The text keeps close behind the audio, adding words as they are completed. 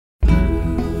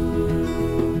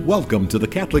Welcome to the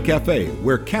Catholic Cafe,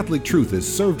 where Catholic truth is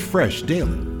served fresh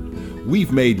daily.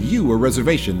 We've made you a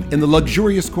reservation in the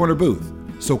luxurious corner booth,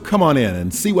 so come on in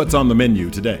and see what's on the menu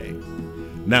today.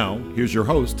 Now, here's your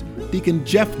host, Deacon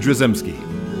Jeff Drzymski.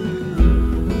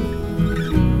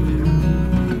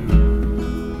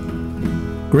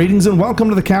 Greetings and welcome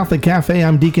to the Catholic Cafe.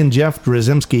 I'm Deacon Jeff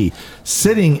Drzymski,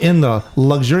 sitting in the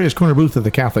luxurious corner booth of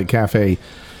the Catholic Cafe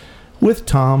with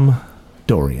Tom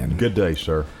Dorian. Good day,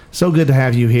 sir. So good to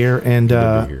have you here, and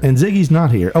Ziggy's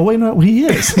not here. Oh wait, no, he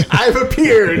is. I've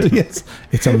appeared. Yes,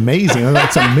 it's amazing.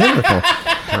 That's a miracle.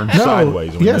 Turned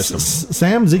sideways. And yes,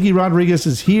 Sam Ziggy Rodriguez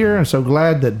is here. I'm so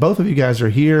glad that both of you guys are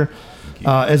here.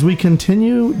 As we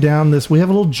continue down this, we have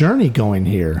a little journey going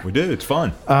here. We do. It's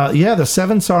fun. The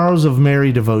Seven Sorrows of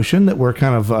Mary devotion that we're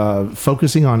kind of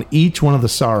focusing on each one of the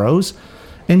sorrows,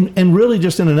 and really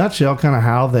just in a nutshell, kind of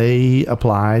how they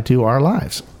apply to our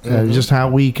lives. Just how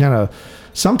we kind of.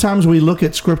 Sometimes we look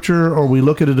at scripture or we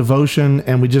look at a devotion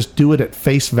and we just do it at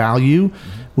face value.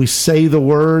 Mm-hmm. We say the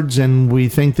words and we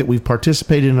think that we've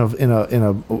participated in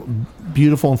a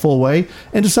beautiful and full way.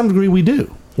 And to some degree we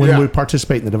do when we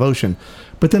participate in the devotion.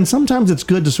 But then sometimes it's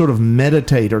good to sort of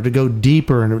meditate or to go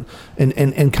deeper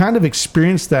and kind of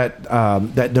experience that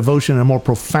devotion in a more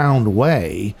profound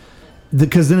way.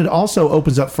 Because then it also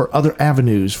opens up for other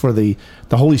avenues for the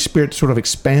Holy Spirit to sort of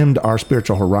expand our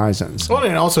spiritual horizons. Well,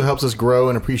 and it also helps us grow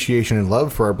in appreciation and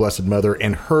love for our Blessed Mother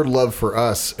and her love for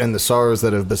us and the sorrows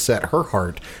that have beset her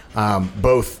heart,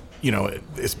 both,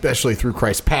 especially through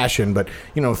Christ's passion, but,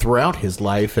 throughout his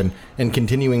life and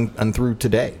continuing on through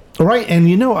today. Right. And,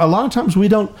 a lot of times we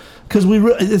don't, because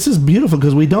this is beautiful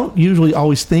because we don't usually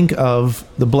always think of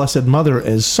the Blessed Mother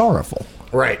as sorrowful.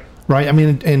 Right. Right. I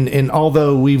mean, and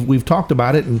although we've talked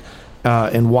about it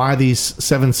and why these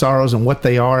seven sorrows and what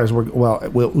they are, we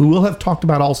will have talked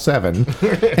about all seven,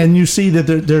 and you see that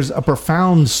there's a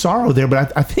profound sorrow there.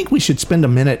 But I think we should spend a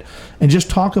minute and just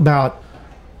talk about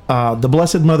the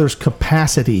Blessed Mother's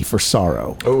capacity for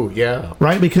sorrow. Oh yeah.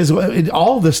 Right, because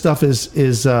all of this stuff is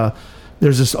there's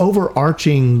this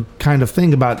overarching kind of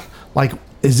thing about like.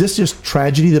 Is this just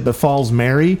tragedy that befalls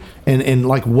Mary? And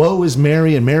like, woe is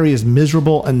Mary, and Mary is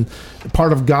miserable, and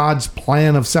part of God's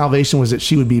plan of salvation was that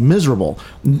she would be miserable.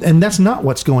 And that's not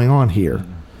what's going on here.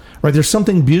 Right? There's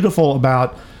something beautiful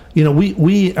about,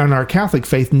 we in our Catholic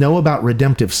faith know about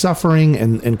redemptive suffering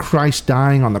and Christ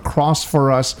dying on the cross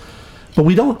for us, but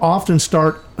we don't often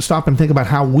stop and think about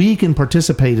how we can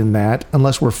participate in that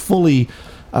unless we're fully,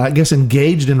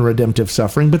 engaged in redemptive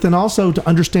suffering, but then also to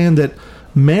understand that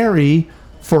Mary,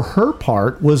 for her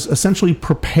part, was essentially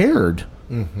prepared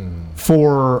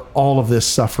for all of this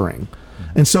suffering.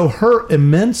 And so her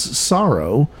immense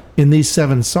sorrow in these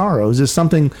seven sorrows is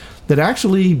something that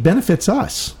actually benefits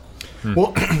us.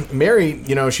 Well, Mary,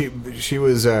 she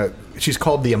was she's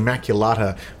called the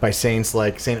Immaculata by saints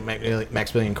like Saint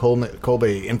Maximilian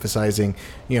Kolbe, emphasizing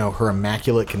her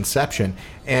immaculate conception,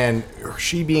 and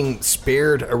she being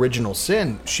spared original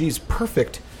sin. She's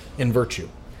perfect in virtue.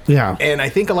 Yeah. And I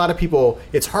think a lot of people,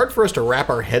 it's hard for us to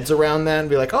wrap our heads around that and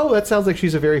be like, oh, that sounds like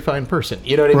she's a very fine person.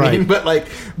 You know what I mean?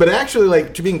 But actually,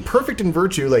 to being perfect in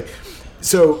virtue,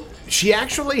 so she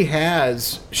actually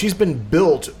she's been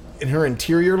built in her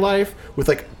interior life with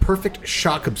perfect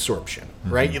shock absorption,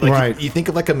 right? You think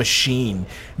of a machine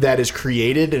that is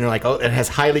created and it has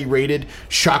highly rated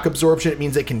shock absorption. It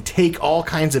means it can take all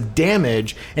kinds of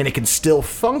damage and it can still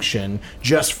function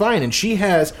just fine. And she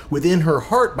has within her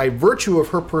heart, by virtue of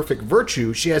her perfect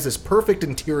virtue, she has this perfect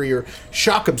interior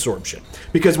shock absorption.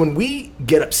 Because when we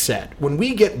get upset, when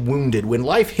we get wounded, when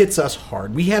life hits us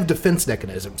hard, we have defense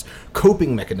mechanisms,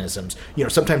 coping mechanisms.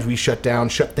 Sometimes we shut down,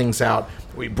 shut things out.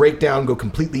 We break down, go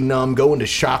completely numb, go into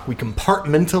shock. We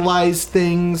compartmentalize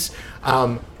things.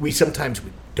 We sometimes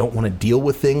don't want to deal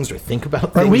with things or think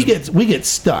about things. Right, we get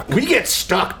stuck. We get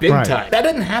stuck big time. That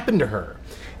didn't happen to her.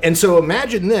 And so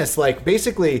imagine this,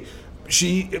 basically,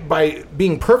 she, by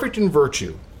being perfect in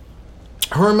virtue,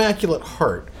 her immaculate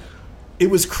heart, it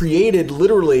was created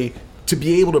literally to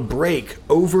be able to break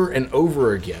over and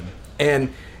over again.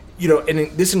 And,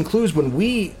 and this includes when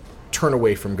we turn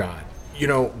away from God.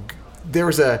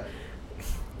 There's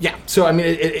so I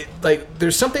mean,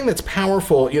 there's something that's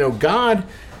powerful. God,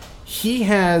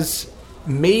 he's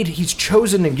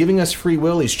chosen in giving us free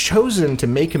will. He's chosen to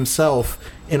make himself,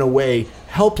 in a way,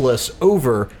 helpless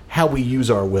over how we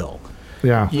use our will.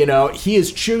 Yeah. He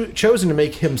has chosen to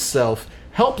make himself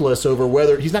helpless over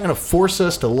whether he's not going to force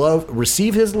us to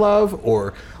receive his love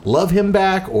or love him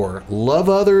back or love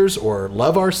others or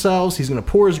love ourselves. He's going to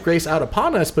pour his grace out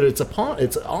upon us, but it's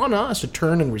on us to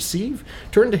turn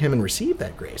to him and receive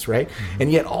that grace, right? Mm-hmm.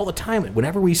 And yet all the time,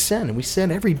 whenever we sin, and we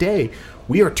sin every day,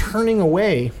 we are turning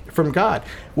away from God.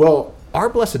 Well, our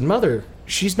Blessed Mother,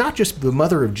 she's not just the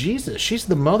mother of Jesus, she's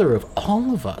the mother of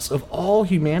all of us, of all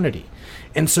humanity.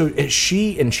 And so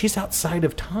she's outside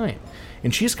of time.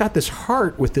 And she's got this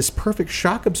heart with this perfect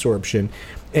shock absorption,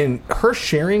 and her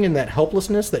sharing in that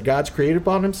helplessness that God's created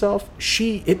upon himself,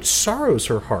 it sorrows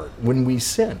her heart when we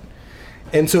sin.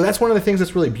 And so that's one of the things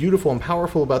that's really beautiful and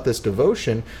powerful about this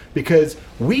devotion, because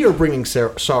we are bringing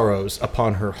sorrows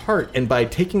upon her heart. And by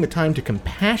taking the time to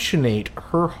compassionate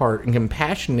her heart and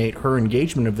compassionate her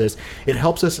engagement of this, it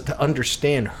helps us to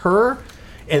understand her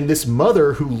and this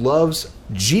mother who loves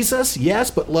Jesus,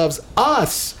 yes, but loves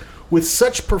us with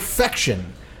such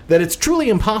perfection that it's truly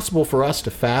impossible for us to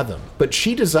fathom. But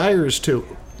she desires to,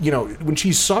 when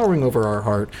she's sorrowing over our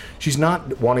heart, she's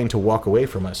not wanting to walk away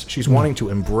from us. She's wanting to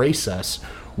embrace us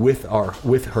with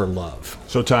her love.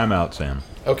 So time out, Sam.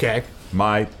 Okay.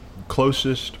 One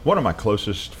of my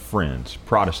closest friends,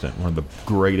 Protestant, one of the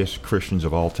greatest Christians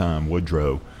of all time,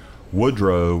 Woodrow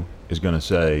is going to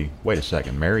say, wait a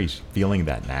second, Mary's feeling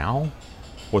that now?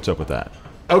 What's up with that?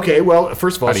 Okay, well,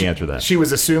 first of all, how do you answer that? She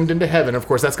was assumed into heaven. Of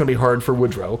course, that's going to be hard for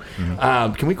Woodrow.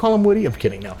 Mm-hmm. Can we call him Woody? I'm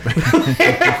kidding, no.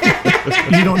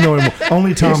 You don't know him.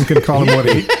 Only Tom can call him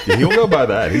Woody. He'll go by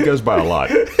that. He goes by a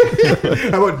lot.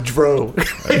 How about Dro?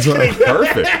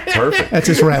 Perfect. That's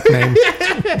his rap name.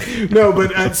 No,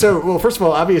 but first of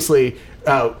all, obviously,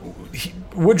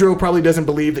 Woodrow probably doesn't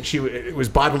believe that she was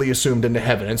bodily assumed into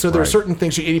heaven. And so there are certain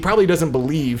things, he probably doesn't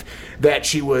believe that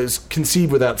she was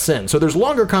conceived without sin. So there's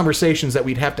longer conversations that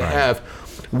we'd have to have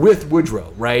with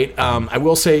Woodrow, right? I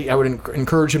will say I would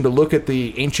encourage him to look at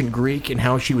the ancient Greek and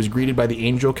how she was greeted by the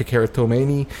angel,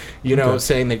 kakeratomeni,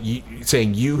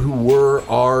 saying you who were,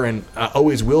 are, and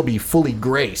always will be fully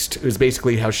graced is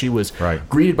basically how she was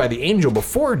greeted by the angel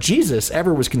before Jesus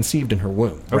ever was conceived in her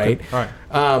womb, right? Okay.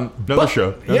 Another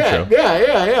show.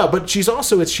 Yeah. But she's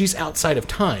outside of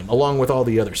time, along with all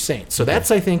the other saints. So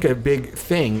that's, I think, a big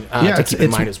thing to keep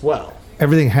in mind as well.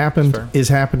 Everything happened, is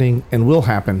happening, and will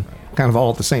happen, kind of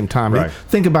all at the same time. Right.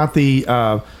 Think about the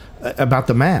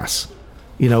Mass,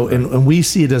 and we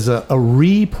see it as a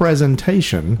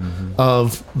representation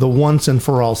of the once and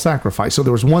for all sacrifice. So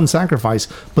there was one sacrifice,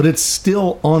 but it's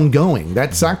still ongoing.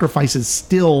 That sacrifice is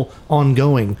still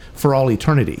ongoing for all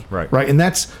eternity. Right. And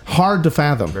that's hard to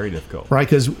fathom. Very difficult. Right.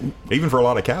 Because even for a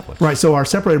lot of Catholics. Right. So our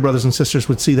separated brothers and sisters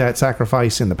would see that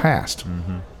sacrifice in the past.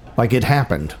 Like it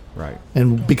happened. Right.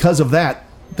 And because of that,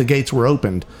 the gates were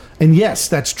opened. And yes,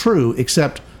 that's true,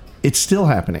 except it's still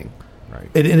happening. Right.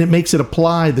 And it makes it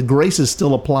apply, the graces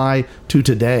still apply to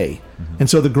today. And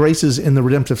so the graces in the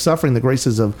redemptive suffering, the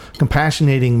graces of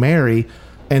compassionating Mary,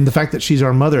 and the fact that she's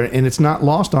our mother, and it's not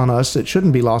lost on us, it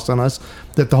shouldn't be lost on us,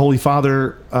 that the Holy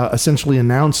Father essentially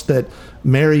announced that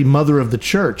Mary, Mother of the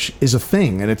Church, is a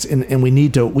thing, and we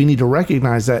need to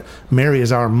recognize that Mary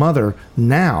is our mother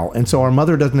now, and so our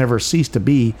mother doesn't ever cease to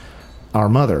be our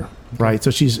mother. Right,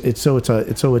 so it's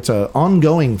a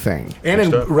ongoing thing. And in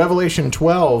Revelation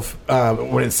 12,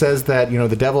 when it says that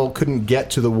the devil couldn't get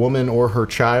to the woman or her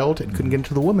child, it couldn't get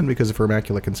to the woman because of her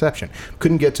immaculate conception.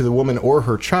 Couldn't get to the woman or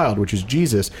her child, which is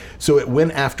Jesus. So it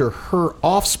went after her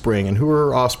offspring, and who are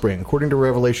her offspring? According to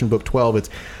Revelation book 12, it's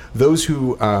those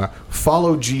who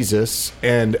follow Jesus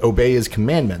and obey his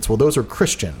commandments. Well, those are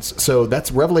Christians. So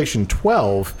that's Revelation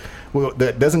 12. Well,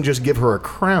 that doesn't just give her a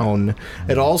crown,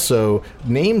 it also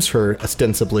names her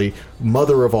ostensibly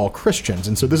Mother of all Christians.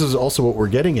 And so this is also what we're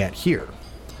getting at here.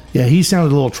 Yeah, he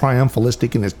sounded a little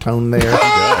triumphalistic in his tone there.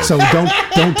 So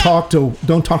don't talk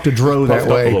to Dro that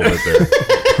way. Up a little bit there.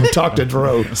 Don't talk to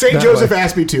Dro. St. Joseph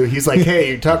asked me to. He's like, hey,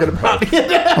 you're talking about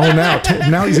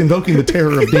now he's invoking the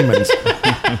terror of demons.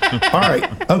 All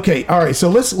right. So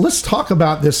let's talk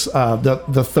about this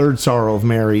the third sorrow of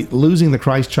Mary, losing the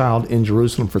Christ child in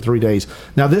Jerusalem for 3 days.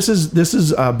 Now this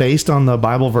is based on the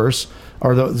Bible verse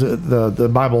or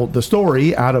the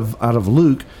story out of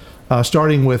Luke.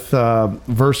 Starting with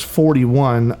verse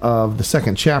 41 of the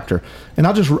second chapter, and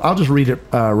I'll just read it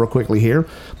real quickly here.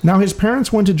 Now his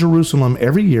parents went to Jerusalem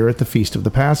every year at the feast of the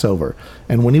Passover,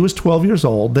 and when he was 12 years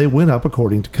old, they went up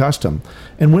according to custom.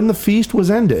 And when the feast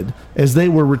was ended, as they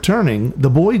were returning, the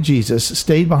boy Jesus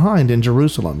stayed behind in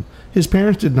Jerusalem. His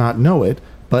parents did not know it,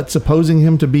 but supposing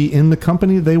him to be in the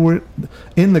company, they went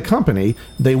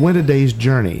a day's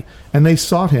journey, and they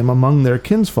sought him among their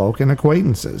kinsfolk and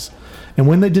acquaintances. And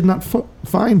when they did not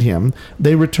find him,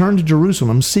 they returned to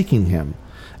Jerusalem seeking him.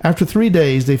 After 3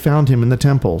 days, they found him in the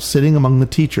temple, sitting among the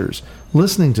teachers,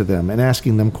 listening to them and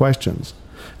asking them questions.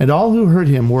 And all who heard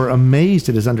him were amazed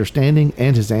at his understanding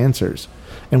and his answers.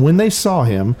 And when they saw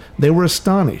him, they were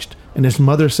astonished. And his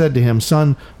mother said to him,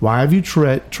 Son, why have you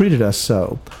treated us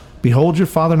so? Behold, your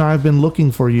father and I have been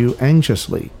looking for you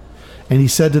anxiously. And he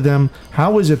said to them,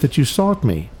 How is it that you sought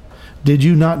me? Did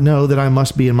you not know that I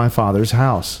must be in my father's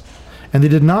house? And they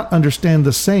did not understand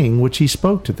the saying which he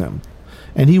spoke to them.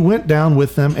 And he went down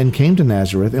with them and came to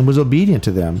Nazareth and was obedient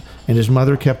to them. And his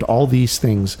mother kept all these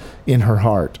things in her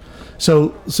heart.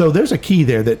 So there's a key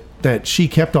there that she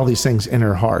kept all these things in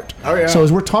her heart. Oh, yeah. So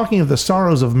as we're talking of the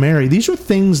sorrows of Mary, these are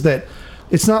things that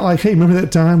it's not like, hey, remember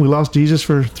that time we lost Jesus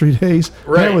for 3 days?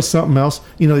 Right. That was something else.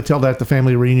 They tell that at the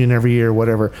family reunion every year or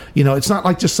whatever. It's not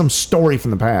like just some story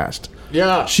from the past.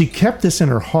 Yeah. She kept this in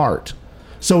her heart.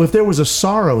 So if there was a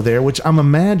sorrow there, which I'm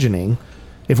imagining,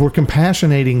 if we're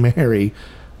compassionating Mary,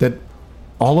 that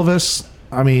all of us,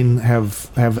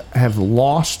 have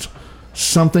lost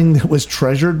something that was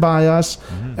treasured by us,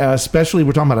 especially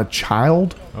we're talking about a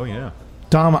child. Oh, yeah.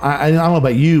 Tom, I don't know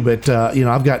about you, but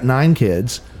I've got 9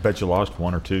 kids. Bet you lost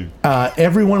 1 or 2.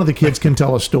 Every one of the kids can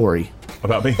tell a story.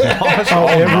 About being lost? All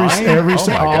 9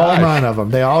 gosh. of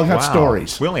them. They all got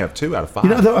stories. We only have 2 out of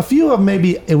 5. A few of them,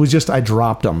 maybe it was just I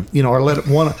dropped them, or I let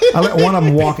one of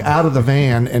them walk out of the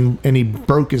van and he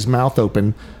broke his mouth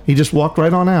open. He just walked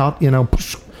right on out,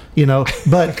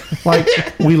 but like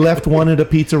we left one at a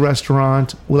pizza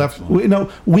restaurant. We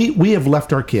have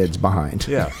left our kids behind.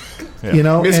 Yeah.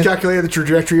 Miscalculated the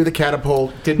trajectory of the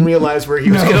catapult. Didn't realize where he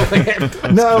was going to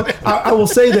land. No, I will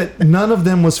say that none of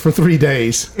them was for 3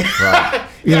 days. Right.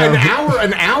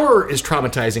 An hour is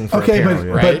traumatizing for a parent,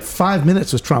 right? But 5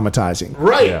 minutes was traumatizing.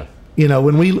 Right. Yeah.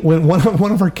 When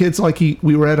one of our kids,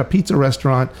 we were at a pizza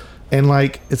restaurant, and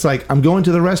it's like, I'm going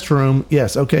to the restroom.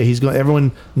 Yes, okay. He's going.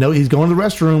 Everyone know he's going to the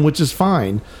restroom, which is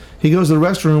fine. He goes to the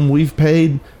restroom. We've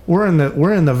paid. We're in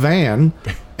the van,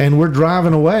 and we're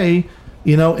driving away.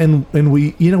 And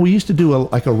we used to do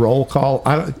a roll call.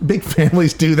 Big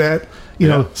families do that.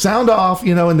 Sound off.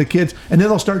 And the kids, and then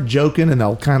they'll start joking, and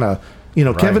they'll kind of.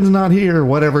 Right. Kevin's not here or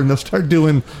whatever, and they'll start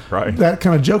doing that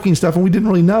kind of joking stuff, and we didn't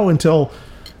really know until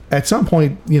at some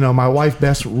point, my wife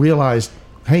Bess realized,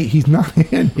 hey, he's not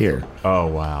in here. Oh,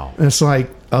 wow. And it's like,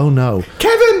 oh no,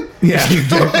 Kevin. Yeah,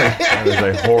 exactly. That is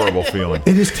a horrible feeling.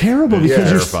 It is terrible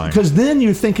Terrifying. because then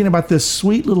you're thinking about this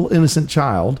sweet little innocent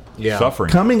child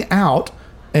Suffering. coming out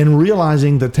and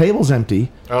realizing the table's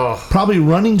empty, probably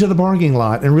running to the parking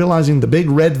lot and realizing the big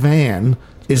red van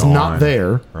is not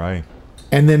there. Right.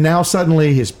 And then now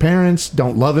suddenly his parents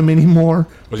don't love him anymore.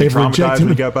 Was he traumatized when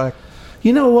he got back?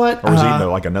 You know what? Or was he eating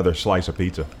like another slice of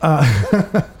pizza?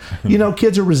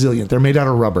 Kids are resilient. They're made out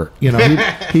of rubber.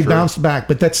 He bounced back,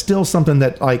 but that's still something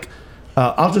that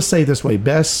I'll just say it this way.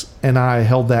 Bess and I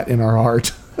held that in our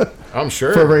heart. I'm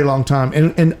sure. For a very long time.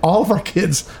 And all of our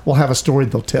kids will have a story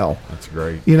they'll tell. That's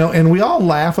great. And we all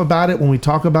laugh about it when we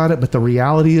talk about it, but the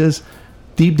reality is,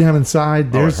 deep down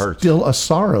inside, there's still a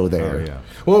sorrow there. Oh, yeah.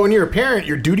 Well, when you're a parent,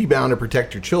 you're duty bound to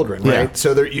protect your children, right? Yeah.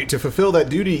 So to fulfill that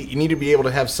duty, you need to be able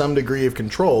to have some degree of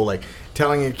control, like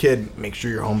telling your kid, make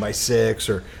sure you're home by 6,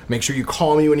 or make sure you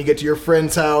call me when you get to your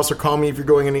friend's house, or call me if you're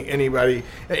going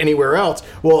anywhere else.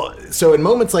 Well, so in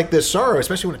moments like this sorrow,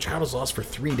 especially when a child is lost for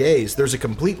 3 days, there's a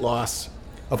complete loss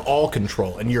of all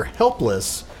control, and you're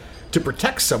helpless to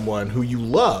protect someone who you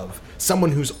love,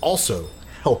 someone who's also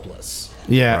helpless.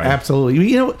 Yeah, Right.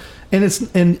 absolutely.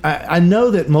 And I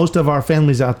know that most of our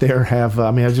families out there have.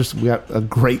 We got a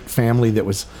great family that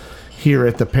was here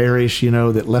at the parish,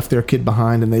 that left their kid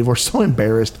behind, and they were so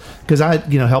embarrassed because I,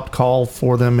 helped call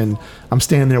for them, and I'm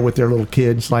standing there with their little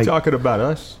kids, like, Talking about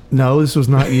us. no, this was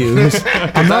not you.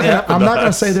 I'm not going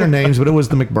to say their names, but it was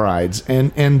the McBrides,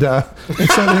 and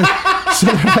so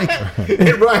they're like,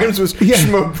 It rhymes with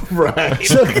McBride.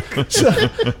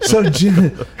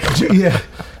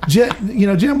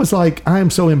 Jen was like, I am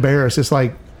so embarrassed. It's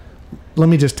like, let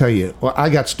me just tell you, I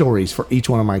got stories for each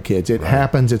one of my kids. It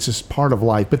happens. It's just part of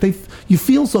life. But you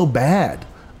feel so bad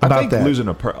about I think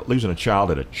that. losing a child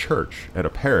at a church, at a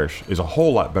parish, is a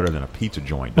whole lot better than a pizza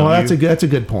joint. Well, don't that's a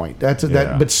good point.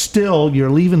 Yeah. But still, you're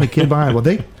leaving the kid behind. Well,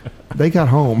 they got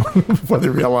home before they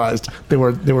realized they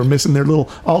were missing their little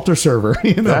altar server.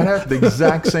 The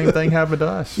exact same thing happened to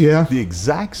us. Yeah. The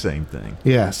exact same thing.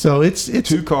 Yeah. So it's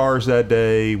 2 cars that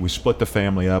day. We split the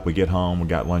family up. We get home. We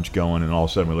got lunch going, and all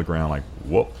of a sudden we look around like,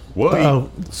 whoa,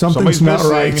 something's somebody's not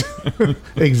missing. right.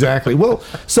 Exactly. Well,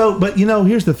 but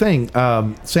here's the thing,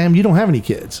 Sam, you don't have any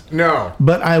kids. No.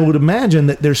 But I would imagine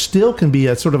that there still can be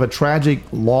a sort of a tragic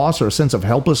loss or a sense of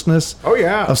helplessness. Oh,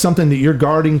 yeah. Of something that you're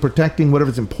guarding, protecting,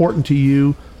 whatever's important to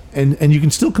you. and you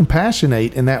can still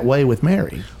compassionate in that way with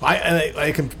Mary.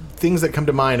 I can. Things that come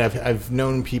to mind, I've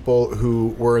known people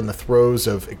who were in the throes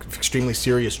of extremely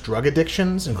serious drug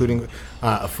addictions, including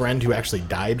a friend who actually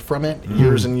died from it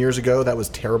years and years ago. That was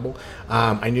terrible.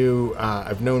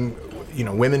 I've known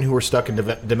women who were stuck in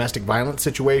domestic violence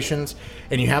situations,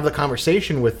 and you have the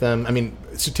conversation with them. I mean,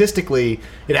 statistically,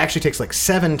 it actually takes like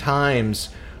 7 times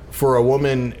for a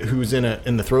woman who's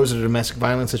in the throes of a domestic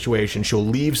violence situation. She'll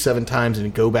leave 7 times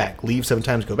and go back, leave 7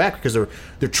 times, go back, because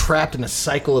they're trapped in a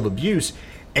cycle of abuse.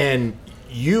 And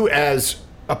you, as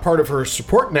a part of her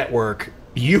support network,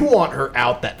 you want her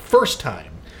out that first time,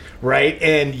 right?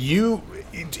 And you,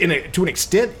 to an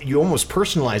extent, you almost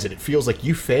personalize it. It feels like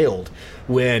you failed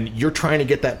when you're trying to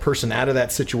get that person out of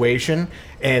that situation,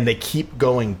 and they keep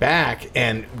going back.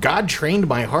 And God trained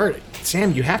my heart.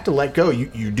 Sam, you have to let go.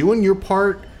 You're doing your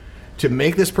part to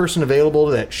make this person available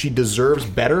that she deserves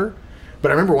better.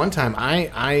 But I remember one time,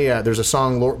 there's a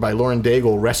song by Lauren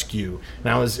Daigle, Rescue, and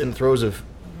I was in the throes of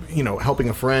helping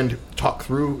a friend talk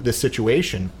through this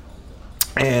situation,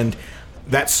 and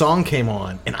that song came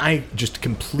on, and I just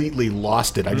completely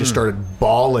lost it. I just started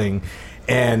bawling,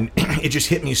 and it just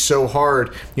hit me so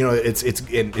hard. It's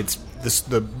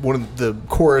one of the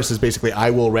chorus is basically "I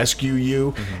will rescue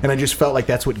you," and I just felt like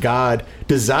that's what God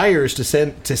desires to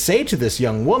say to this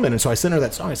young woman. And so I sent her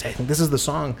that song. I said, "I think this is the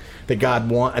song that God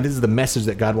wants. This is the message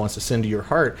that God wants to send to your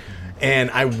heart." And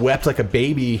I wept like a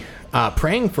baby,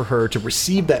 praying for her to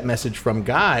receive that message from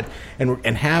God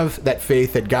and have that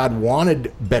faith that God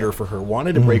wanted better for her,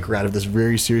 wanted to break her out of this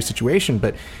very serious situation.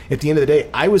 But at the end of the day,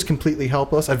 I was completely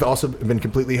helpless. I've also been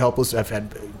completely helpless. I've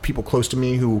had people close to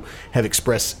me who have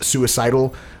expressed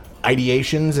suicidal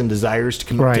ideations and desires to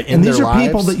end their lives. And these are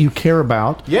people that you care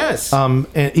about. Yes. And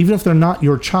even if they're not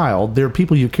your child, they're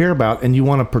people you care about and you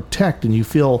want to protect, and you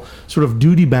feel sort of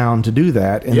duty bound to do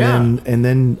that. And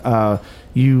then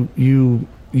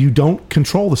you don't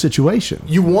control the situation.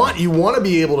 You want to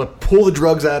be able to pull the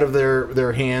drugs out of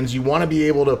their hands. You want to be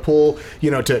able to pull,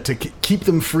 to keep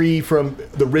them free from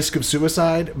the risk of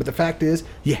suicide. But the fact is,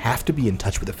 you have to be in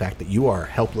touch with the fact that you are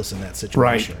helpless in that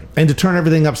situation. Right. And to turn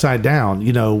everything upside down,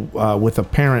 with a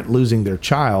parent losing their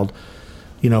child,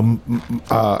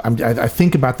 I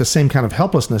think about the same kind of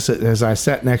helplessness as I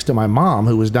sat next to my mom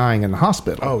who was dying in the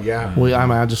hospital. Oh, yeah.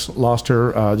 I just lost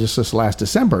her just this last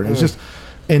December. And it was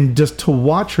just to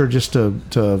watch her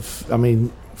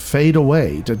fade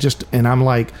away, and I'm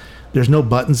like, there's no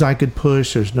buttons I could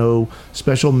push. There's no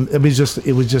special. It was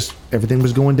just everything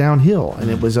was going downhill, and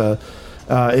it was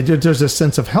there's a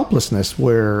sense of helplessness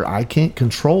where I can't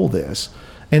control this,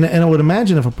 and I would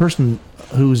imagine if a person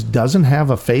who doesn't have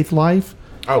a faith life,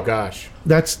 oh gosh,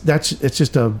 it's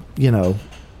just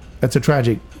that's a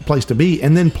tragic place to be,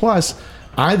 and then plus.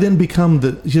 I then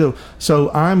become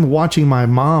so I'm watching my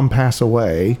mom pass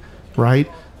away, right?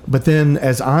 But then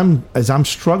as I'm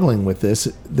struggling with this,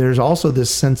 there's also this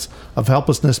sense of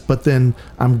helplessness, but then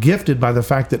I'm gifted by the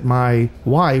fact that my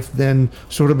wife then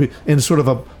in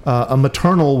a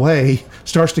maternal way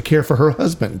starts to care for her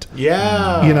husband.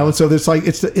 Yeah. So there's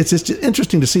it's just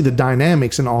interesting to see the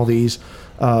dynamics in all these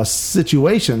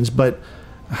situations, but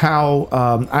how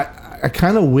I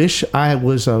kind of wish I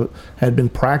had been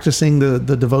practicing the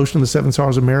devotion of the 7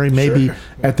 Sorrows of Mary maybe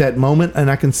at that moment,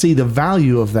 and I can see the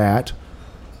value of that,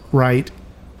 right?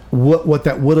 What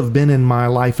that would have been in my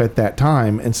life at that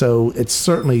time, and so it's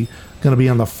certainly going to be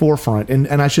on the forefront.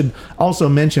 And I should also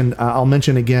mention, I'll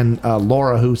mention again,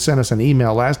 Laura, who sent us an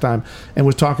email last time and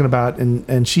was talking about,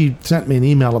 and she sent me an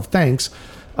email of thanks.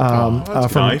 From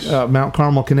nice. Mount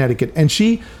Carmel, Connecticut, and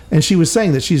she was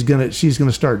saying that she's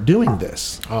gonna start doing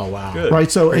this. Oh wow! Good.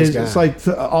 Right, so it's like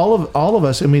all of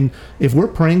us. I mean, if we're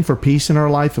praying for peace in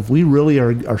our life, if we really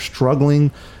are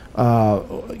struggling,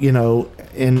 and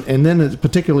then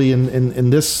particularly in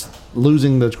this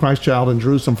losing the Christ child in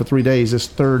Jerusalem for 3 days, this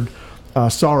third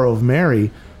sorrow of Mary.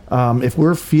 If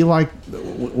we feel like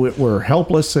we're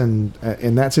helpless and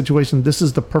in that situation, this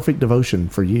is the perfect devotion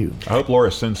for you. I hope Laura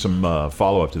sends some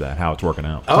follow-up to that, how it's working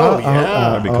out. Oh, yeah.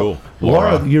 That'd be cool.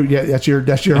 Laura, that's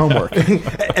your homework.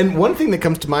 And one thing that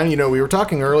comes to mind, we were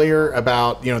talking earlier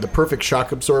about, the perfect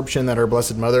shock absorption that our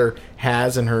Blessed Mother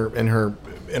has in her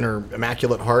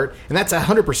immaculate heart, and that's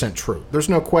 100% true. There's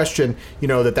no question,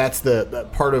 that's the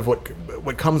part of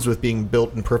what comes with being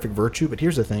built in perfect virtue. But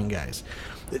here's the thing, guys.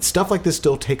 Stuff like this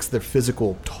still takes their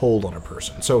physical toll on a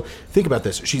person. So think about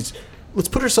this. Let's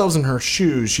put ourselves in her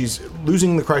shoes. She's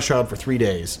losing the Christ child for 3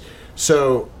 days.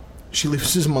 So she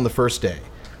loses him on the first day.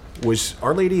 Was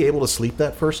Our Lady able to sleep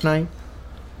that first night?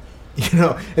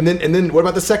 And then what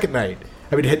about the second night?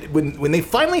 I mean, when they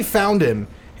finally found him,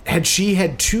 had she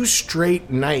had 2 straight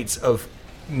nights of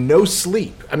no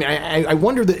sleep. I mean, I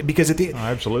wonder that because at the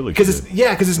absolutely because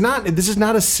it's not, this is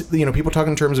not a, people talk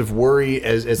in terms of worry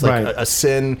as like Right. a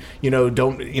sin.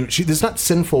 This is not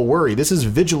sinful worry. This is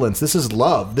vigilance. This is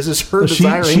love. This is her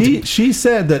desiring. She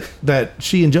said that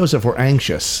she and Joseph were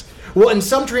anxious. Well, in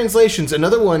some translations,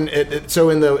 another one. So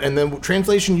in the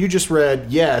translation you just read,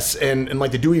 yes, and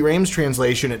like the Dewey Rames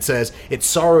translation, it says it's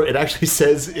sorrow. It actually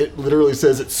says, it literally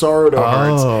says it's sorrow to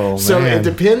hearts. Oh, so man. it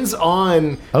depends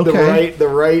on Okay. the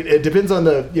right. It depends on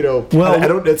the Well, I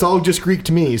don't. It's all just Greek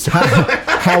to me. So.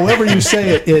 However you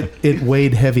say it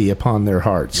weighed heavy upon their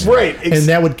hearts. Right. And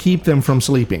that would keep them from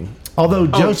sleeping. Although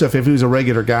Joseph, if he was a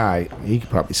regular guy, he could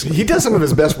probably sleep. He does some of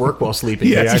his best work while sleeping.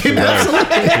 He actually does.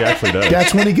 He actually does.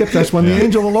 That's when the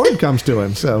angel of the Lord comes to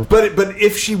him. So, But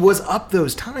if she was up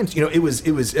those times, it was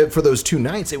for those 2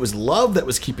 nights. It was love that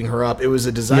was keeping her up. It was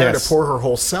a desire Yes. to pour her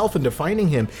whole self into finding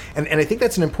him. And I think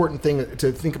that's an important thing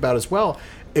to think about as well.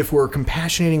 If we're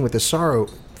compassionating with the sorrow,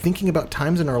 thinking about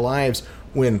times in our lives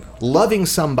when loving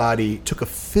somebody took a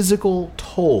physical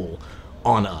toll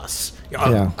on us.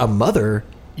 A mother,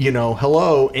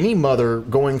 any mother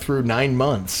going through 9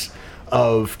 months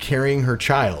of carrying her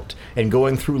child and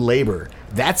going through labor.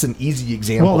 That's an easy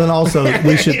example. well, then also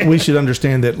we should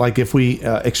understand that, like, if we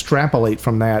extrapolate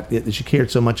from that she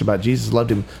cared so much about Jesus, loved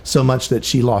him so much that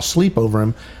she lost sleep over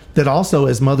him. That also,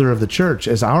 as mother of the church,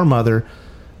 as our mother,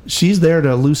 she's there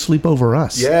to lose sleep over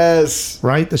us. Yes.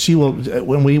 Right. That she will,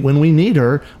 when we need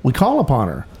her, we call upon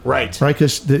her. Right. Right.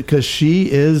 Because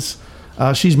she is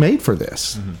she's made for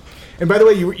this. Mm-hmm. And by the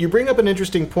way, you bring up an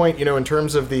interesting point, in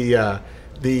terms of the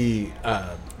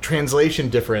translation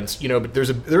difference, but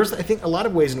there's I think a lot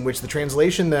of ways in which the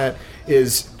translation that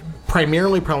is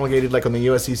primarily promulgated, like on the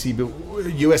USCCB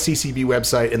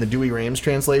website and the Dewey Rames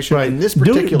translation. Right. In this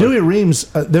particular Dewey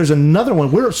Reams, there's another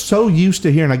one. We're so used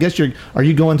to hearing. I guess are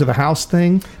you going to the house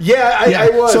thing? Yeah, I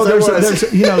was. So there's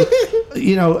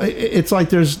it's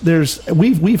like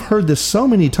we've heard this so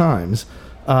many times.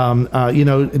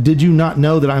 Did you not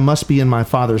know that I must be in my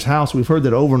Father's house? We've heard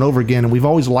that over and over again, and we've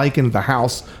always likened the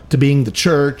house to being the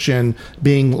church and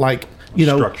being like,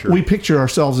 Structure. we picture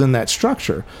ourselves in that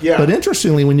structure. Yeah. But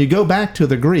interestingly, when you go back to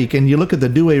the Greek and you look at the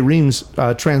Dewey Reams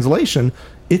translation,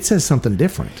 it says something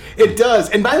different. It does.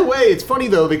 And by the way, it's funny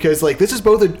though, because like this is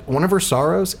both one of her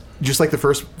sorrows, just like the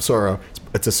first sorrow.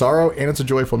 It's a sorrow and it's a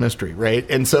joyful mystery, right?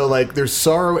 And so like there's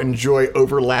sorrow and joy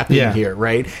overlapping here,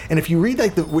 right? And if you read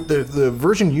like the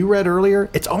version you read earlier,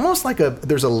 it's almost like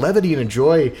there's a levity and a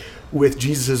joy with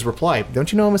Jesus' reply.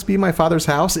 Don't you know I must be in my Father's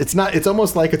house? It's not. It's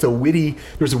almost like it's a witty.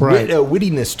 There's a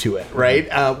wittiness to it, right?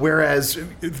 Whereas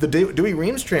the Dewey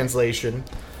Reams translation.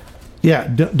 Yeah,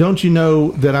 don't you know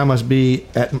that I must be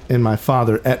at my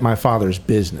Father's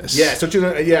business? Yeah, so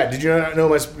did you not know it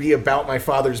must be about my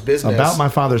Father's business? About my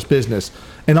Father's business.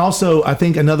 And also, I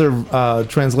think another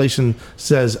translation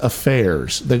says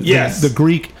affairs. The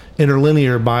Greek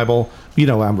interlinear Bible,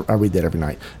 I read that every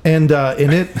night. And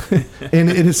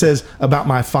it says about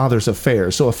my Father's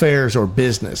affairs. So affairs or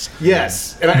business.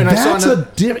 Yes.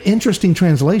 That's interesting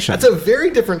translation. That's a very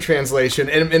different translation.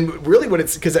 And really what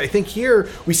it's, because I think here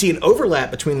we see an overlap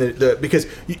between because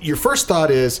your first thought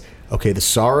is, okay, the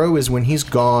sorrow is when he's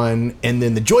gone, and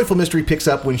then the joyful mystery picks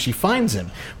up when she finds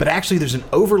him. But actually there's an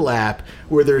overlap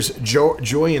where there's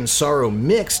joy and sorrow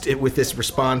mixed with this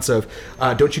response of,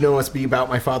 don't you know it must be about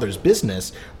my Father's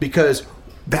business? Because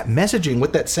that messaging,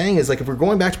 what that's saying is, like, if we're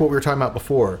going back to what we were talking about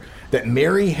before, that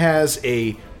Mary has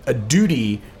a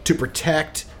duty to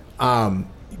protect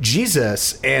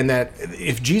Jesus, and that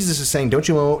if Jesus is saying, don't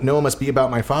you know it must be about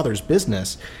my Father's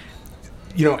business,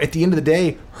 at the end of the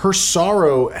day, her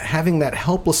sorrow, having that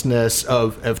helplessness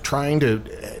of trying to,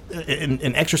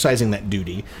 and exercising that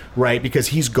duty, right? Because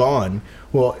he's gone.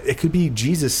 Well, it could be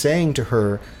Jesus saying to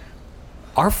her,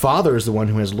 our Father is the one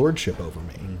who has lordship over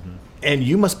me. Mm-hmm. And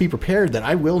you must be prepared that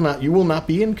you will not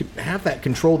have that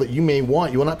control that you may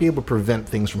want. You will not be able to prevent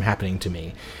things from happening to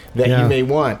me that you may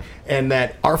want. And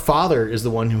that our Father is the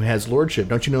one who has lordship.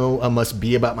 Don't you know I must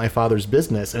be about my Father's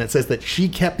business? And it says that she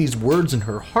kept these words in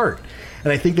her heart.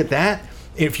 And I think that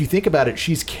if you think about it,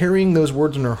 she's carrying those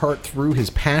words in her heart through his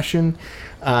passion,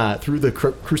 through the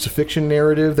crucifixion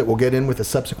narrative that we'll get in with the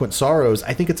subsequent sorrows.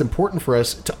 I think it's important for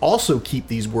us to also keep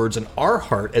these words in our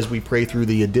heart as we pray through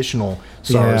the additional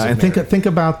sorrows. Yeah, and think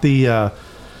about the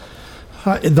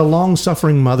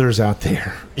long-suffering mothers out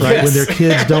there, right? Yes. When their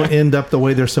kids don't end up the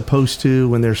way they're supposed to,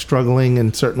 when they're struggling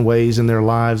in certain ways in their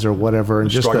lives or whatever,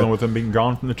 and just struggling with them being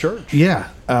gone from the church. Yeah,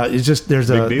 it's just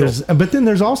but then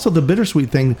there's also the bittersweet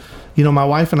thing. My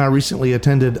wife and I recently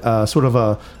attended sort of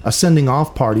a sending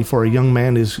off party for a young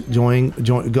man who's going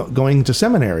to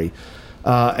seminary.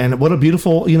 And what a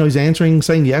beautiful, he's answering,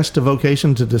 saying yes to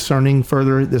vocation, to discerning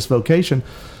further this vocation.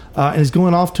 And he's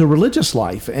going off to religious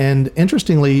life. And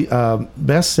interestingly,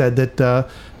 Beth said that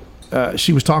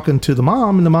she was talking to the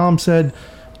mom, and the mom said,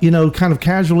 kind of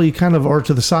casually, or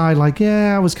to the side, like,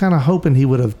 yeah, I was kind of hoping he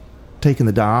would have taken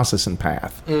the diocesan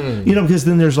path. Because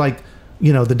then there's like,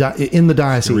 in the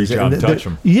diocese. Reach out and touch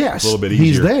him. Yes. A little bit easier.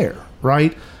 He's there,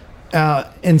 right?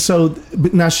 And so,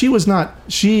 but now she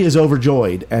is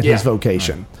overjoyed at his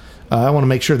vocation. Right. I want to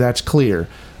make sure that's clear.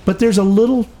 But there's a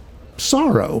little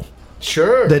sorrow.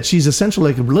 Sure. That she's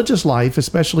essentially like a religious life,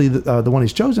 especially the one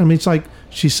he's chosen. I mean, it's like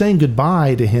she's saying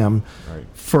goodbye to him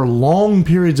for long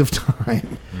periods of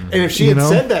time. And if she had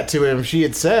said that to him, she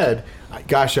had said,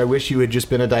 gosh, I wish you had just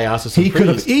been a diocesan priest. He could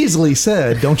have easily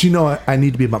said, don't you know, I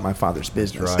need to be about my Father's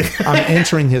business. Right. I'm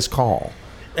answering his call.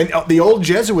 And the old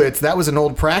Jesuits, that was an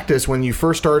old practice. When you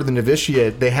first started the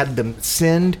novitiate, they had them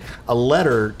send a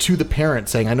letter to the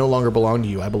parents saying, I no longer belong to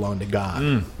you, I belong to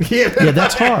God. Yeah,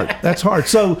 that's hard. That's hard.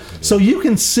 So you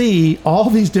can see all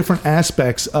these different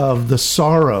aspects of the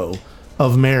sorrow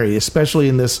of Mary, especially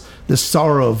in this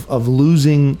sorrow of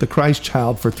losing the Christ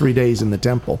child for 3 days in the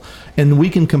temple. And we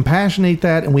can compassionate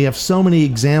that, and we have so many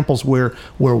examples where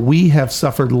we have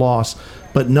suffered loss.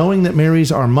 But knowing that Mary's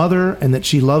our mother and that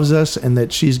she loves us and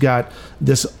that she's got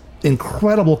this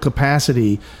incredible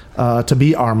capacity to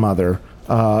be our mother,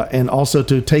 and also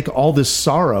to take all this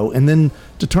sorrow and then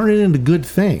to turn it into good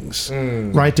things,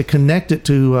 right? To connect it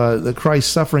to the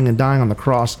Christ suffering and dying on the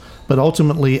cross, but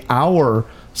ultimately our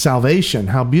salvation.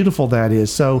 How beautiful that is!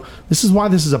 So this is why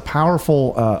this is a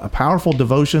powerful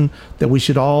devotion that we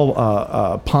should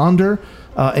all ponder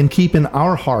and keep in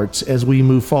our hearts as we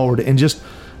move forward. And just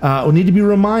we need to be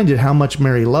reminded how much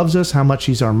Mary loves us, how much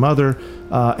she's our mother,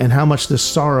 and how much this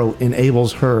sorrow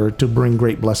enables her to bring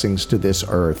great blessings to this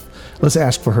earth. Let's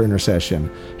ask for her intercession.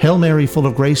 Hail Mary, full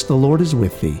of grace, the Lord is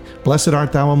with thee. Blessed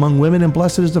art thou among women, and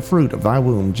blessed is the fruit of thy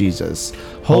womb, Jesus.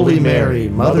 Holy Mary,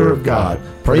 Mother of God,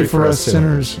 pray for us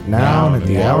sinners, now and at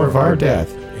the hour of our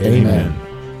death. Amen.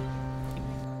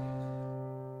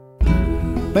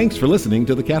 Thanks for listening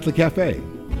to the Catholic Cafe.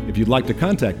 If you'd like to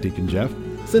contact Deacon Jeff,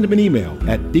 send him an email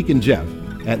at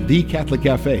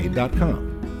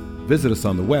deaconjeff@thecatholiccafe.com. Visit us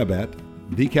on the web at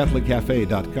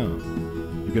thecatholiccafe.com.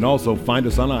 You can also find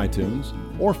us on iTunes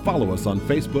or follow us on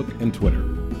Facebook and Twitter.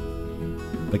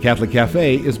 The Catholic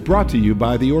Cafe is brought to you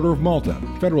by the Order of Malta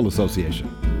Federal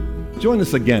Association. Join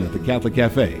us again at the Catholic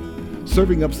Cafe,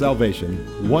 serving up salvation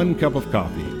one cup of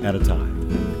coffee at a time.